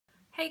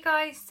Hey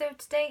guys, so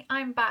today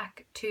I'm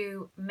back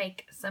to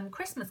make some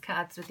Christmas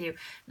cards with you.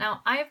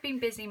 Now I have been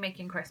busy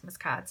making Christmas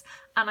cards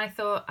and I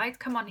thought I'd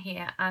come on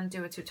here and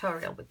do a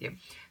tutorial with you.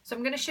 So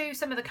I'm going to show you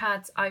some of the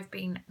cards I've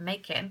been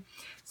making.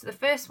 So the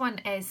first one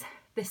is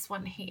this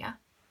one here.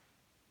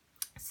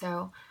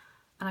 So,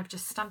 and I've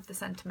just stamped the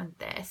sentiment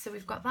there. So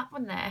we've got that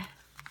one there.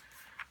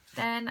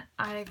 Then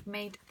I've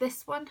made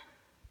this one.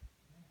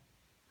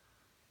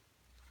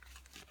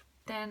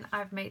 Then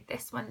I've made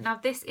this one. Now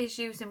this is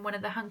using one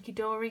of the Hunky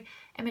Dory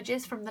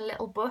images from the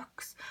little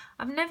books.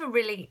 I've never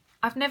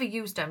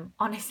used them,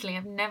 honestly.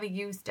 I've never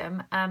used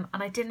them and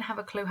I didn't have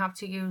a clue how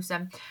to use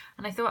them,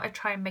 and I thought I'd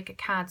try and make a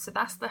card. So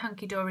that's the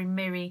Hunky Dory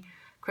Miri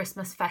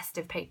Christmas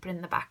festive paper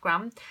in the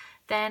background.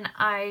 Then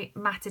I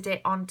matted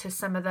it onto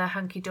some of the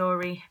Hunky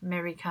Dory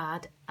Miri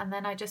card, and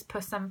then I just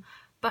put some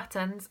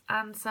buttons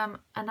and some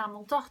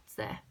enamel dots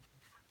there.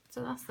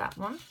 So that's that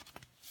one.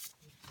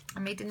 I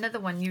made another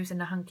one using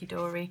the Hunky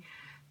Dory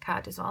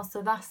card as well.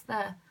 So that's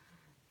the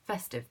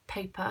festive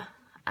paper,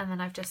 and then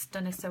I've just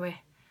done it so it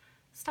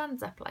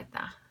stands up like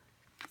that.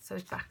 So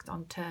it's backed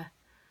onto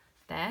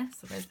there.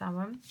 So there's that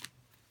one.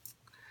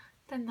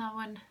 Then that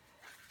one.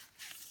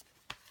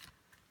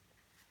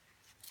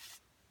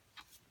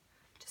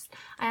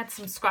 I had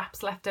some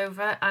scraps left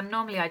over, and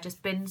normally I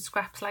just bin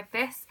scraps like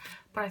this,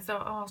 but I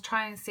thought, oh, I'll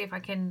try and see if I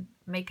can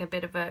make a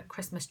bit of a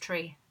Christmas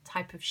tree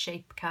type of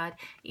shape card,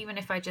 even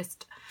if I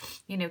just,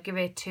 you know, give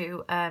it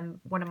to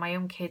one of my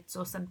own kids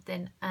or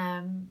something.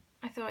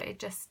 I thought it'd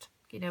just,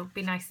 you know,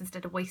 be nice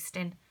instead of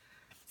wasting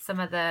some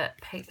of the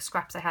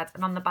scraps I had.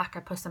 And on the back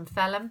I put some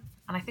vellum,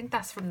 and I think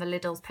that's from the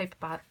Lidl's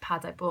paper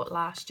pad I bought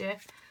last year.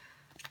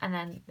 And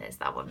then there's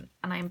that one,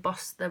 and I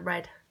embossed the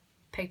red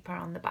paper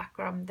on the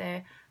background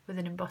there with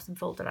an embossing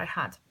folder I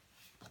had.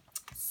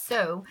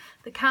 So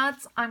the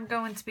cards I'm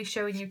going to be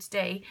showing you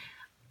today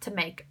to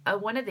make are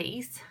one of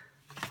these,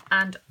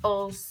 and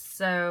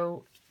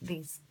also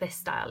this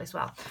style as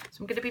well.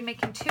 So I'm going to be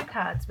making two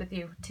cards with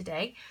you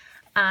today,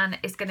 and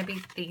it's going to be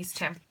these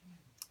two.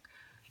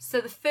 So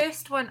the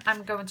first one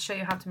I'm going to show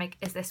you how to make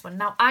is this one.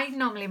 Now I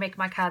normally make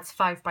my cards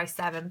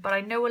 5x7, but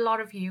I know a lot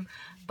of you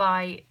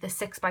buy the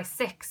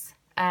 6x6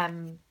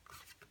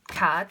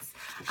 cards,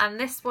 and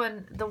this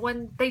one,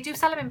 they do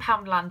sell them in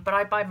Poundland, but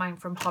I buy mine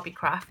from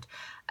Hobbycraft.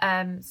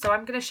 So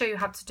I'm going to show you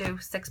how to do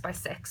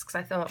 6x6 because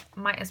I thought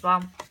might as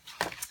well,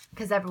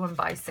 because everyone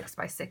buys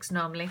 6x6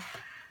 normally.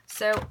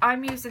 So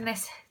I'm using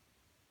this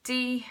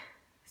DCWV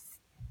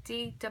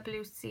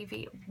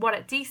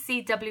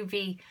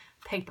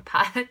paper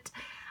pad,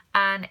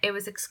 and it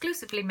was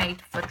exclusively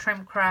made for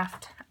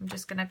Trimcraft. I'm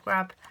just going to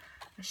grab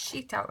a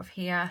sheet out of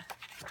here.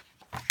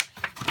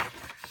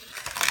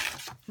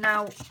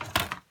 Now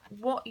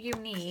what you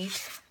need,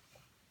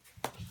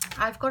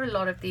 I've got a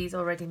lot of these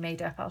already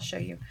made up. I'll show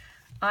you.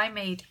 I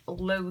made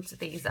loads of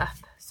these up.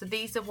 So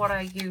these are what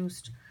I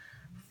used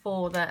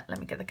for the, let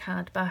me get the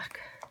card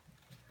back.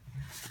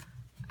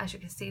 As you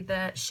can see,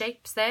 the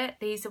shapes there,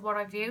 these are what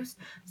I've used.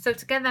 So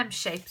to get them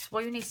shapes,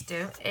 what you need to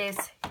do is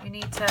you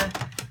need to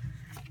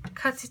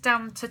cut it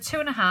down to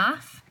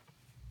 2.5.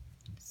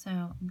 So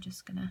I'm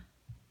just gonna,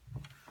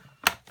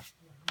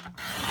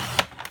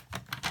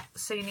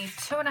 so you need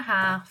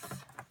 2.5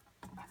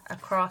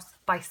 across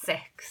by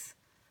 6.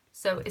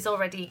 So it's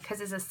already,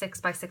 because it's a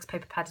 6x6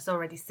 paper pad, it's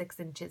already 6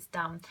 inches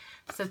down.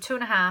 So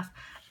 2.5,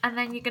 and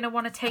then you're going to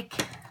want to take,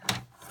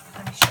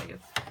 let me show you,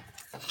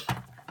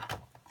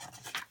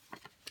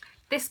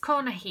 this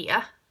corner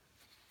here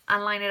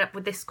and line it up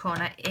with this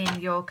corner in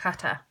your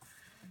cutter.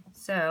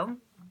 So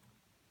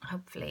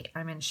hopefully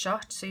I'm in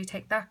shot. So you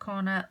take that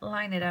corner,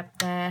 line it up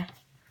there,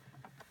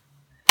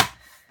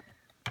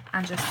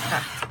 and just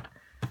cut.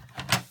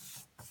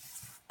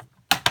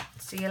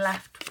 So you're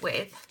left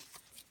with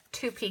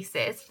two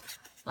pieces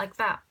like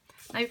that.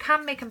 Now you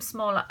can make them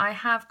smaller. I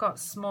have got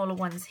smaller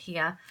ones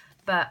here,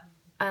 but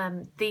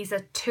these are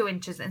 2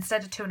 inches.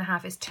 Instead of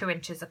 2.5, it's 2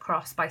 inches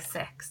across by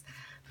 6.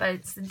 But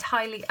it's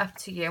entirely up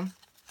to you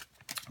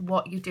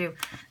what you do.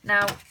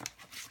 Now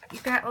you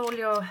get all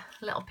your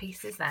little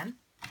pieces, then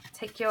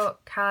take your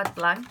card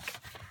blank,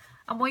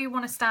 and what you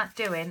want to start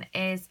doing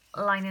is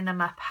lining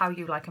them up how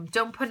you like them.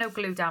 Don't put no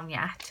glue down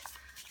yet.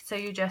 So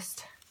you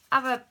just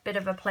have a bit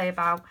of a play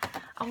about,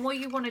 and what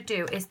you want to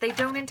do is they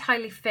don't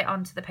entirely fit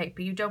onto the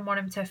paper. You don't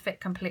want them to fit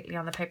completely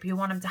on the paper. You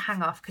want them to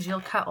hang off, because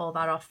you'll cut all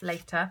that off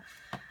later.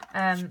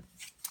 And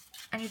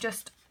you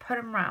just put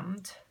them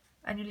round,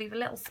 and you leave a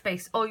little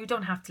space, or you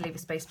don't have to leave a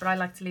space, but I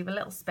like to leave a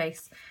little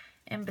space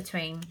in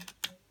between,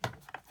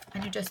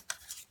 and you just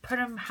put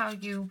them how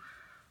you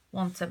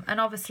want them. And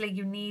obviously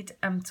you need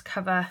to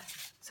cover,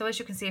 so as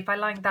you can see, if I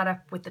line that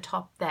up with the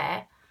top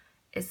there,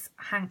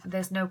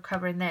 there's no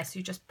covering there, so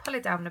you just pull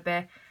it down a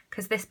bit,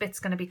 because this bit's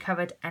going to be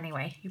covered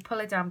anyway. You pull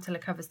it down till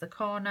it covers the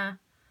corner.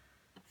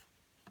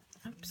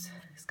 Oops,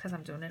 it's because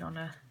I'm doing it on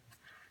a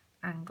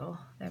angle.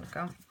 There we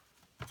go.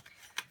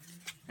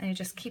 And you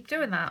just keep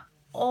doing that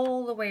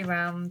all the way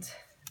around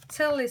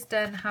till it's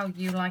done how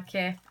you like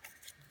it.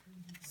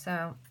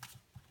 So,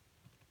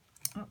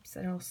 oops,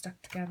 they're all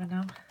stuck together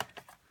now.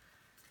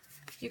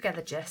 You get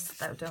the gist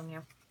though, don't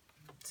you?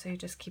 So you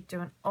just keep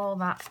doing all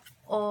that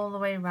all the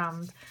way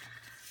around.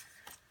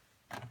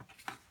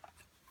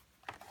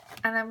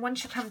 And then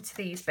once you come to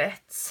these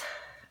bits,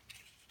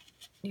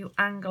 you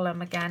angle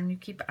them again. You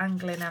keep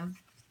angling them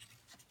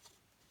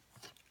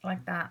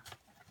like that.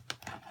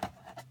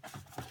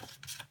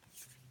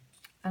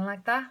 And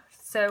like that.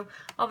 So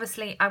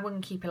obviously I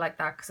wouldn't keep it like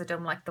that because I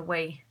don't like the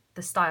way,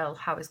 the style,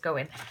 how it's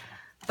going.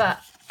 But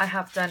I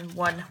have done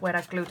one where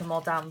I glued them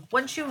all down.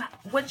 Once you're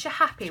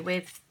happy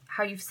with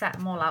how you've set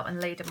them all out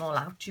and laid them all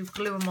out, you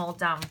glue them all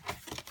down.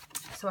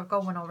 So I've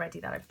got one already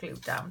that I've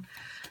glued down.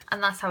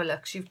 And that's how it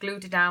looks. You've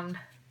glued it down.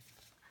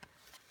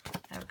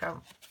 There we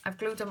go. I've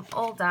glued them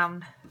all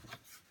down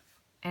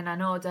in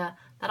an order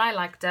that I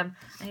liked them.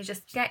 And you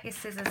just get your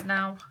scissors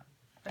now.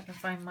 If I can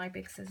find my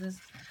big scissors.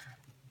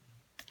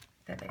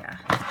 There they are.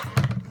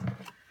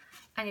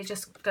 And you're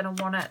just going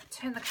to want to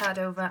turn the card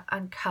over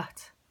and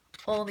cut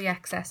all the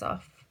excess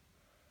off.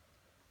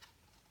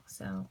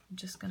 So I'm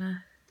just going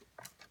to...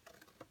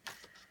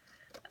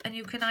 And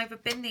you can either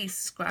bin these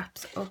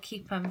scraps or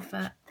keep them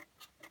for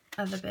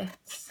other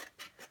bits.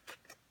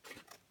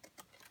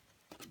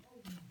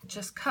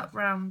 Just cut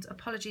round.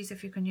 Apologies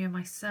if you can hear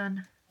my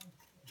son.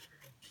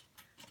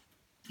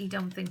 He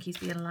don't think he's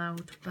being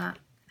loud, but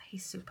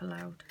he's super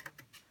loud.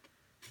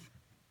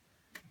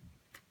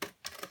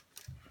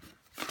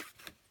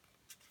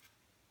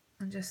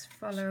 And just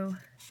follow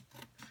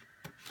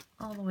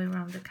all the way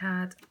around the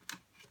card.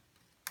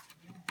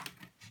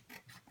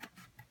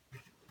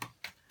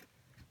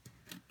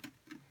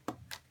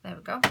 There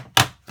we go.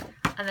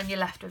 And then you're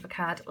left with a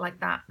card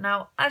like that.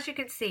 Now, as you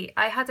can see,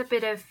 I had a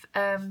bit of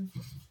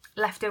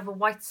leftover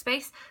white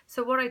space.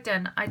 So what I've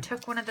done, I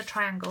took one of the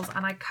triangles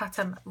and I cut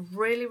them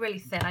really, really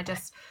thin. I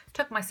just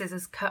took my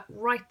scissors, cut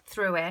right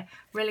through it,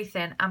 really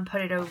thin, and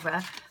put it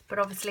over. But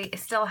obviously it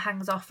still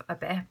hangs off a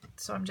bit.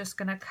 So I'm just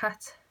going to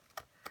cut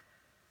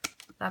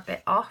that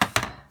bit off.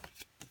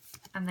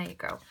 And there you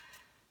go.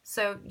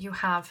 So you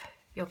have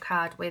your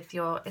card with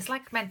your, it's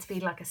like meant to be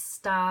like a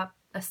star,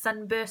 a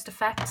sunburst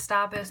effect,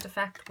 starburst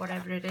effect,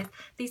 whatever it is.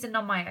 These are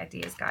not my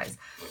ideas, guys.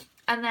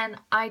 And then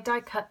I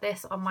die cut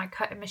this on my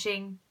cutting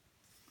machine,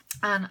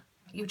 and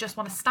you just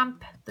want to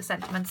stamp the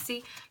sentiment.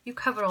 See, you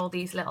cover all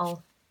these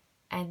little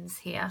ends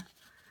here.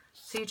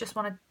 So you just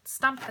want to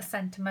stamp a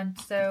sentiment.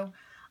 So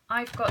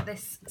I've got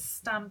this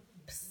stamp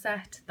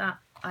set that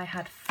I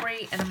had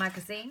free in a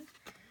magazine.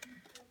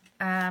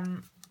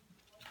 And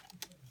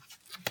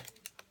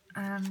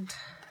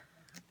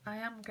I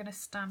am going to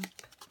stamp,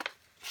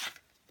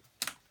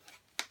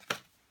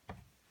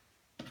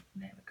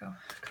 there we go,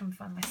 I couldn't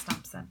find my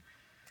stamps then.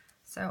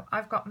 So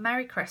I've got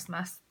Merry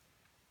Christmas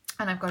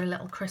and I've got a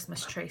little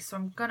Christmas tree. So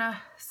I'm going to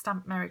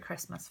stamp Merry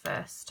Christmas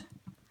first.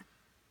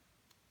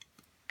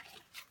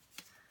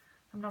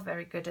 I'm not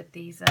very good at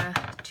these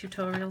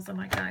tutorials, am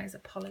I, guys?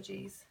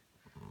 Apologies.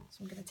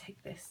 So I'm going to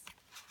take this.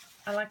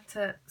 I like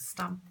to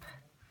stamp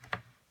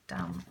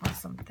down on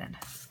something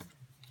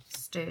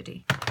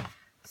sturdy.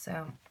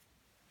 So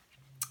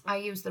I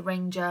use the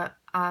Ranger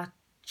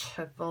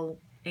Archival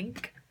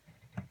ink.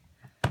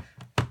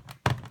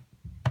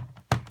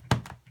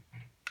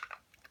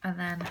 And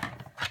then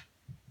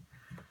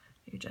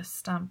you just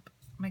stamp,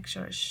 make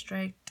sure it's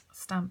straight,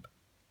 stamp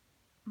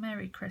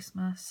Merry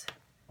Christmas.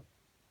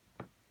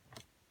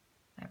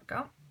 There we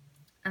go.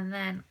 And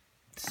then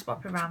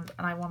swap around,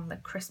 and I want the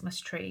Christmas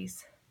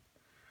trees.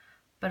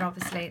 But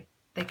obviously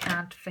they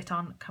can't fit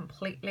on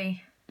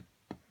completely.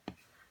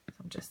 So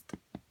I'm just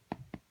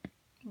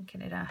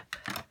inking it up.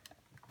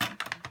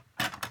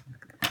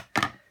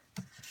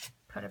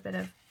 Put a bit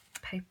of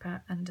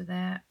paper under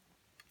there.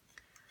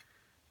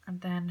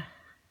 And then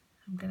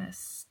I'm going to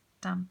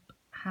stamp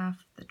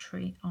half the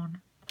tree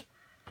on.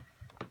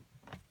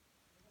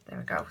 There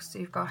we go. So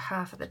you've got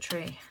half of the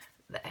tree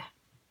there.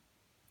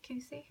 Can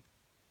you see?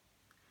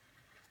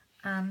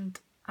 And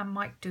I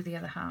might do the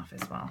other half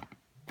as well.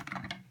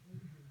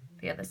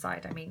 The other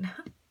side, I mean,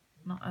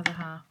 not other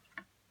half.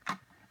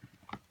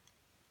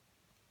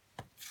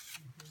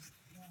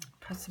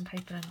 Put some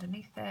paper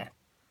underneath it.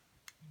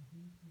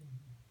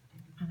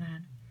 And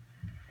then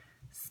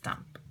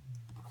stamp.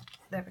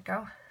 There we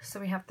go. So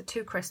we have the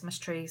two Christmas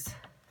trees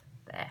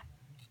there.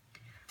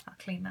 I'll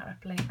clean that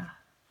up later.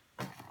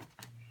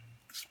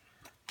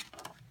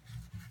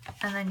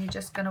 And then you're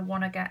just going to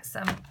want to get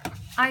some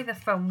either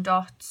foam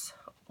dots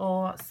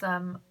or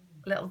some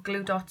little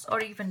glue dots, or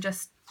even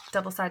just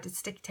double-sided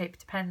sticky tape,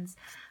 depends.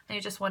 And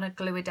you just want to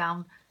glue it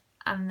down,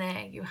 and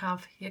there you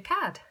have your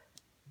card.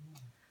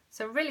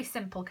 So really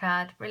simple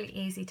card, really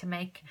easy to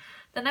make.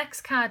 The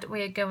next card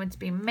we're going to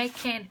be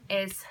making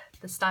is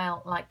the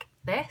style like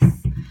this.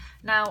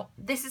 Now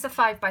this is a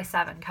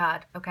 5x7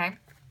 card, okay,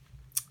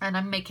 and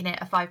I'm making it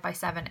a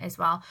 5x7 as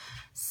well.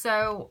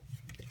 So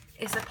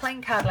it's a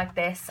plain card like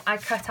this. I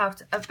cut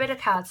out a bit of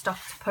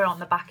cardstock to put on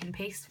the backing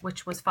piece,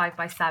 which was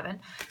 5x7,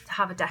 to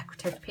have a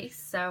decorative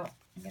piece. So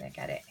I'm going to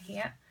get it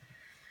here,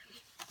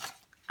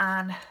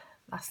 and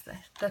that's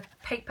the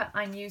paper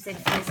I'm using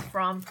is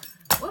from,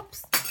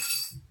 whoops,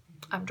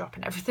 I'm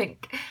dropping everything,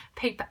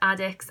 Paper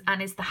Addicts,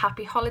 and is the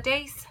Happy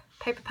Holidays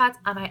paper pads,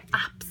 and I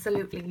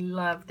absolutely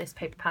love this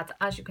paper pad.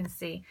 As you can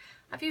see,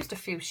 I've used a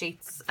few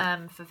sheets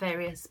for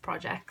various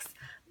projects,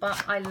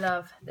 but I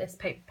love this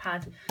paper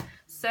pad.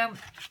 So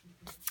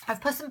I've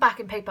put some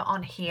backing paper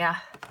on here,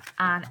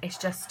 and it's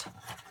just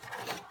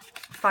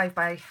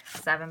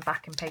 5x7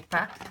 backing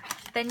paper.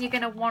 Then you're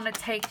going to want to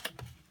take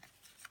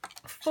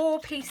 4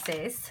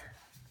 pieces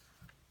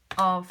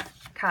of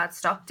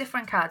cardstock,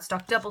 different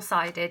cardstock,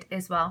 double-sided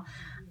as well,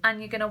 and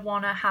you're going to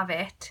want to have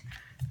it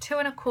 2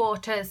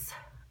 1/4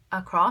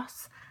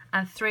 across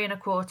and 3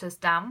 1/4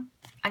 down,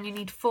 and you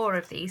need 4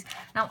 of these.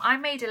 Now I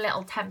made a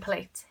little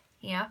template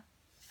here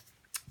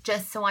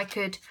just so I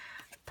could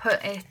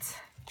put it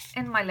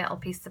in my little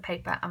piece of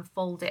paper and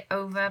fold it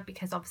over,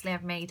 because obviously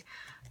I've made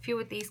a few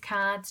of these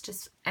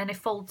cards and it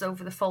folds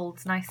over the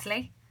folds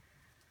nicely.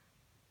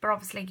 But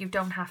obviously you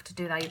don't have to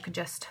do that, you can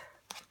just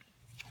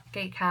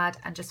get your card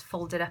and just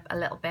fold it up a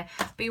little bit.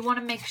 But you want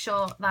to make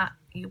sure that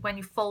when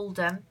you fold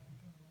them,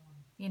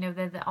 you know,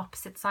 they're the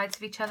opposite sides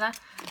of each other.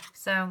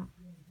 So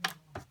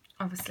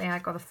obviously I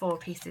got the 4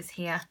 pieces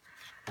here,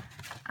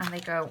 and they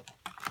go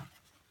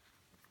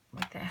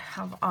right there.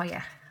 Oh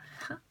yeah,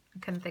 I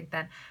couldn't think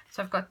then.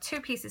 So I've got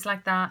 2 pieces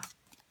like that,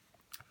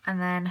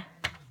 and then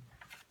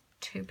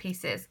 2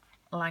 pieces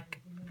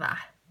like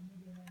that.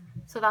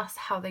 So that's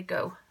how they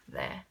go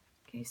there.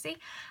 Can you see?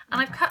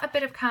 And I've cut a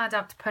bit of card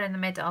out to put in the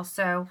middle,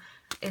 so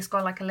it's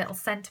got like a little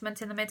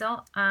sentiment in the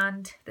middle.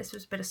 And this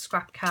was a bit of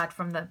scrap card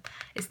from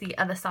it's the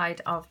other side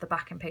of the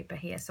backing paper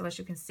here. So as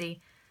you can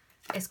see,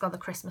 it's got the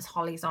Christmas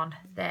hollies on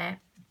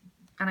there.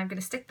 And I'm going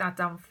to stick that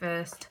down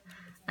first,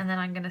 and then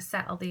I'm going to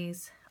settle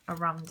these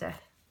around it.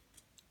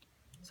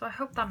 So I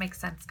hope that makes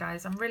sense,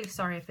 guys. I'm really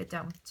sorry if it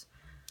don't.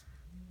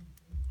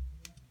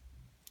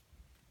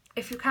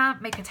 If you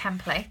can't make a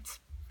template,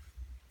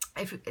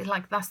 if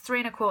like that's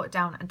 3 1/4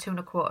 down and 2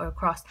 1/4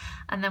 across,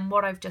 and then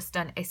what I've just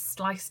done is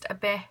sliced a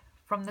bit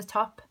from the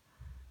top,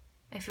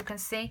 if you can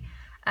see.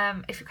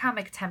 If you can't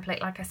make a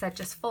template, like I said,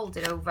 just fold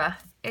it over,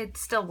 it'd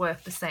still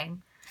work the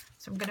same.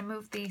 So I'm going to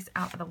move these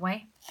out of the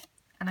way,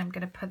 and I'm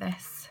going to put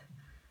this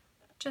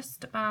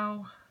just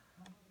about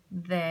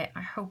there.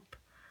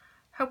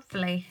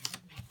 Hopefully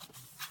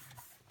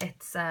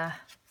it's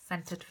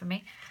centered for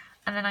me,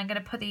 and then I'm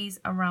going to put these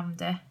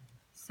around it.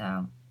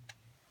 So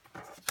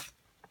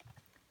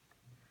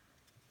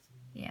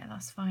yeah,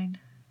 that's fine.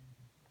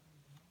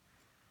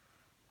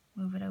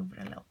 Move it over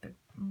a little bit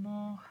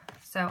more.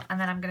 So, and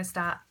then I'm going to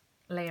start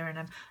layering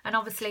them. And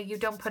obviously you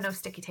don't put no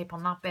sticky tape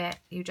on that bit.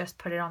 You just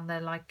put it on the,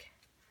 like,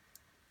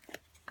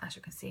 as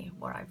you can see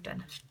what I've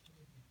done.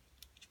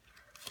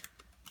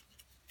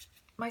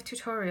 My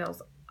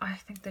tutorials, I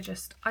think they're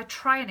just, I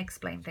try and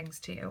explain things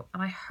to you,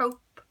 and I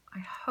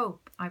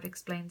hope I've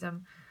explained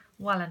them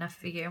well enough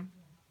for you.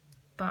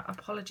 But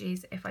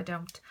apologies if I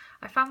don't.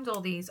 I found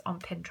all these on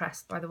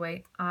Pinterest, by the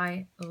way.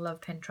 I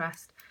love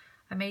Pinterest.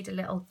 I made a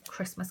little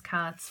Christmas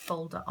cards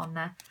folder on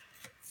there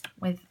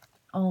with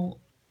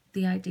all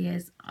the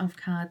ideas of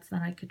cards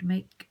that I could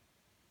make.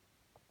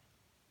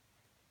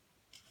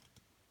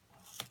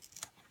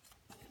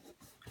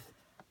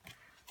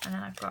 And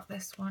then I've got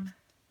this one,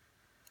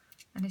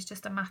 and it's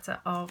just a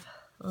matter of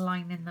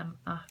lining them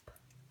up.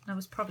 Now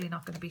it's probably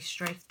not going to be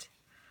straight,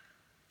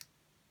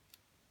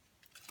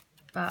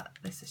 but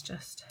this is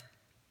just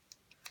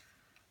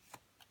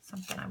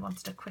something I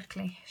wanted to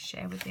quickly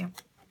share with you.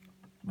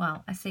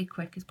 Well, I say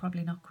quick, it's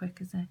probably not quick,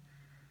 is it?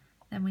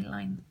 Then we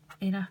line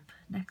it up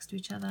next to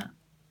each other.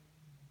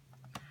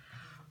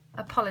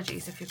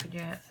 Apologies if you could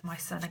hear my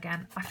son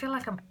again. I feel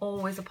like I'm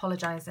always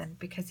apologising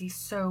because he's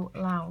so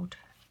loud.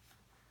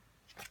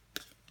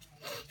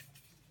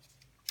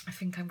 I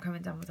think I'm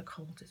coming down with a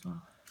cold as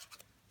well.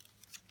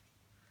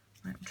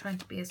 Right, I'm trying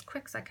to be as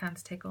quick as I can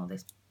to take all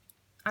this.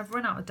 I've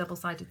run out of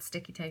double-sided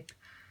sticky tape.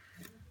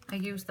 I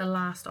used the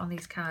last on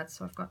these cards,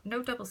 so I've got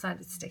no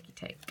double-sided sticky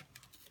tape.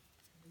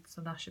 So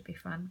that should be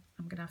fun.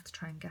 I'm going to have to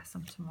try and get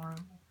some tomorrow.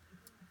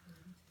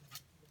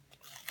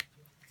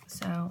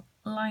 So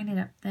line it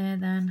up there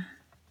then.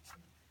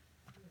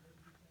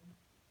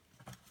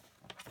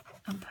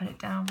 And put it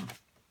down.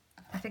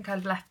 I think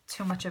I've left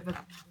too much of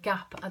a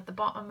gap at the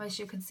bottom. As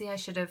you can see, I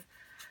should have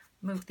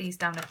moved these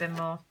down a bit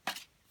more.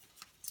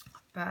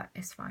 But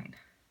it's fine.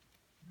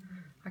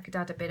 I could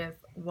add a bit of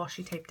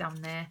washi tape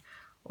down there,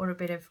 or a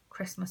bit of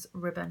Christmas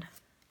ribbon,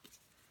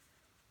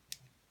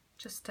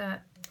 just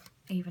to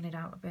even it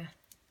out a bit.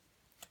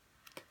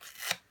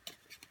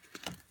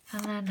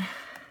 And then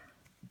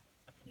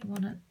you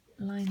want to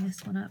line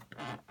this one up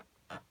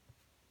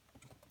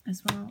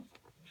as well.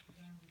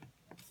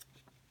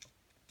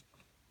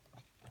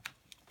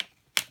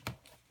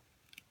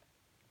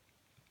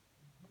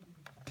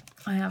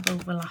 I have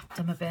overlapped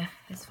them a bit,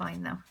 it's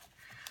fine though.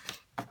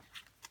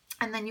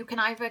 And then you can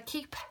either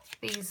keep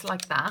these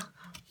like that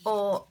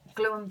or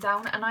glue them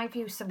down, and I've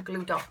used some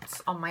glue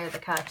dots on my other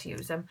card to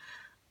use them,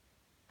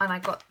 and I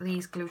got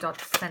these glue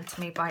dots sent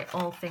to me by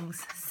All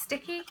Things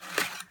Sticky,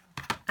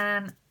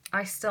 and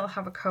I still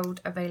have a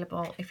code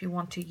available if you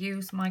want to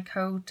use my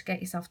code to get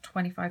yourself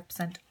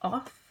 25%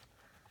 off.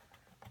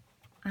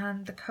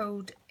 and the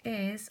code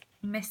is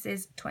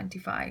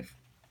Mrs25.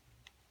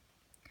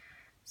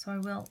 So I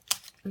will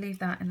leave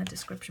that in the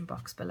description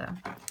box below.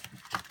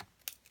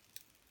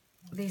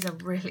 These are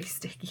really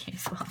sticky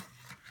as well.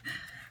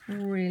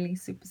 Really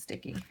super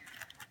sticky.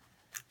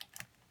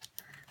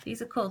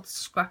 These are called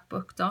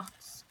scrapbook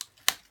dots.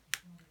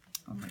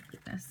 Oh my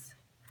goodness.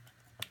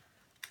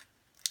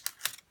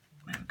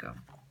 There we go.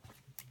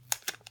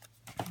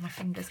 My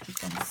fingers keep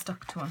getting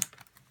stuck to them.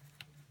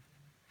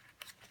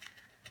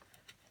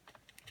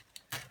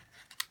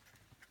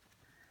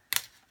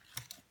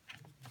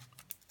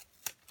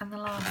 And the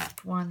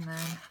last one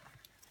then.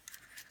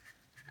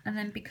 And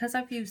then because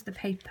I've used the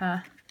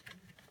paper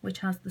which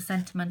has the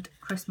sentiment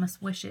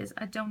Christmas wishes,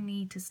 I don't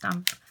need to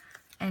stamp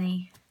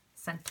any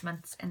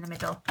sentiments in the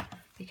middle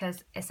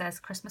because it says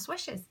Christmas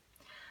wishes.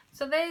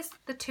 So there's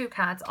the two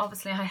cards.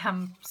 Obviously I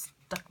haven't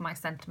stuck my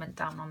sentiment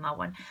down on that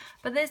one,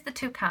 but there's the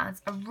two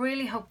cards. I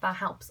really hope that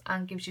helps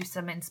and gives you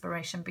some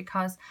inspiration,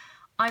 because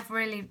I've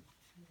really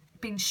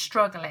been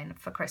struggling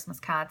for Christmas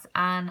cards,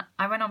 and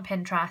I went on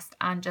Pinterest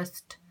and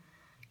just,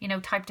 you know,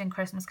 typed in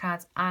Christmas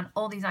cards and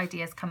all these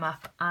ideas come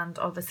up, and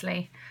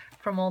obviously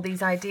from all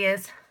these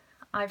ideas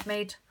I've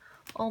made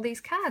all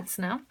these cards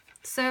now.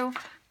 So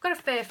I've got a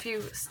fair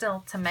few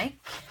still to make.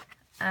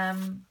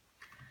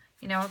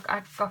 You know,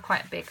 I've got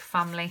quite a big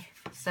family,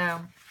 so,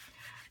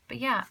 but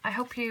yeah, I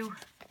hope you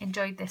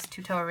enjoyed this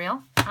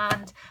tutorial,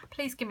 and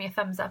please give me a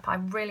thumbs up. I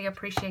really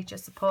appreciate your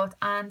support,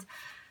 and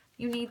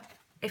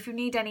if you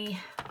need any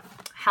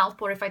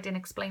help, or if I didn't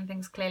explain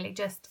things clearly,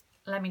 just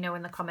let me know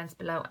in the comments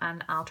below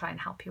and I'll try and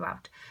help you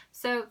out.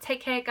 So take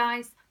care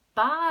guys,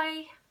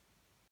 bye.